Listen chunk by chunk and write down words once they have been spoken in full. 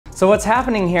So what's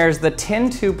happening here is the tin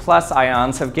 2 plus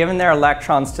ions have given their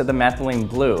electrons to the methylene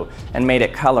blue and made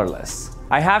it colorless.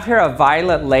 I have here a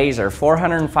violet laser,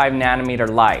 405 nanometer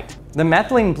light. The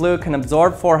methylene blue can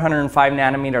absorb 405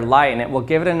 nanometer light and it will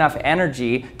give it enough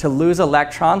energy to lose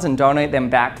electrons and donate them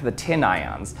back to the tin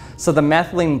ions. So the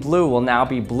methylene blue will now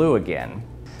be blue again.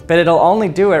 But it'll only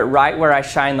do it right where I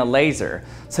shine the laser.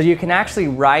 So you can actually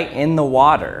write in the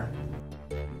water.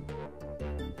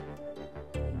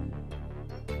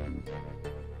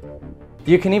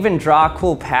 You can even draw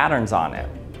cool patterns on it.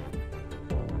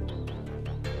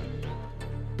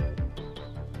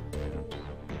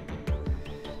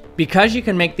 Because you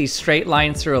can make these straight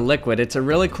lines through a liquid, it's a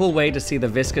really cool way to see the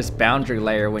viscous boundary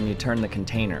layer when you turn the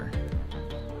container.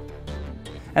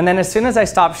 And then as soon as I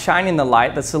stop shining the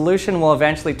light, the solution will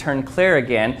eventually turn clear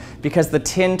again because the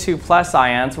tin 2 plus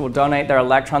ions will donate their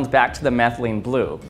electrons back to the methylene blue.